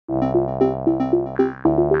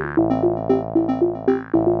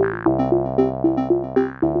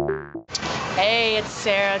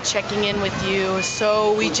Sarah, checking in with you.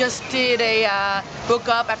 So we just did broke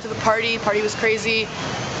up after the party. The party was crazy.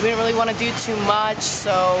 We didn't really want to do too much,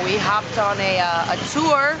 so we hopped on a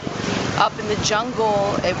tour up in the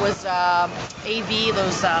jungle. It was AV,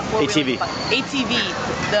 those ATV.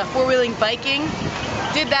 ATV, the four-wheeling biking.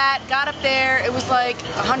 Did that, got up there. It was like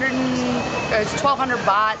 1,200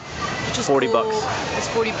 baht, which was 40 cool. bucks. It's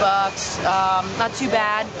 40 bucks. Not too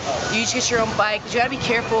bad. You each get your own bike, but you gotta be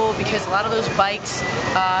careful because a lot of those bikes,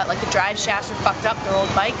 like the drive shafts are fucked up. They're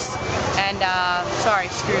old bikes, and sorry,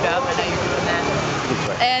 screwed up. I know you're doing that.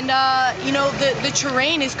 And you know, the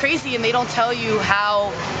terrain is crazy, and they don't tell you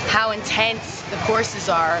how intense the courses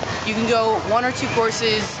are. You can go 1 or 2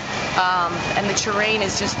 courses, and the terrain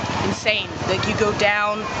is just insane. Like, you go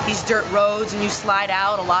down these dirt roads and you slide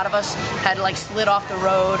out. A lot of us had like slid off the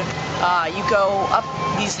road. You go up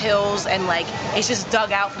these hills and like it's just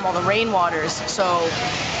dug out from all the rainwaters. So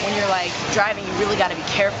when you're like driving, you really got to be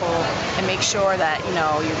careful and make sure that, you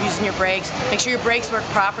know, you're using your brakes. Make sure your brakes work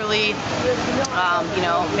properly. You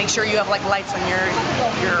know, make sure you have like lights on your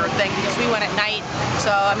thing, because we went at night.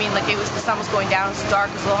 So I mean, like, the sun was going down. It was dark.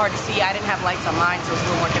 It was a little hard to see. I didn't have lights on mine, so it was a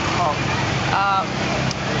little more difficult.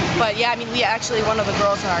 But yeah, I mean, we actually, one of the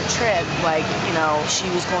girls on our trip, like, you know, she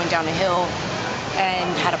was going down a hill and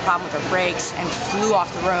had a problem with her brakes and flew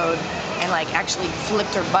off the road and like actually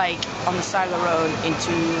flipped her bike on the side of the road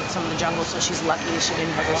into some of the jungle. So she's lucky that she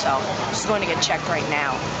didn't hurt herself. She's going to get checked right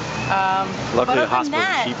now. Luckily the hospitals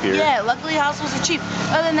are cheap here. Yeah, luckily hospitals are cheap.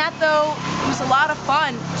 Other than that though, it was a lot of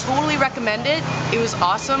fun. Totally recommend it. It was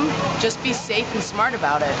awesome. Just be safe and smart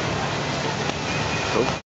about it. Cool.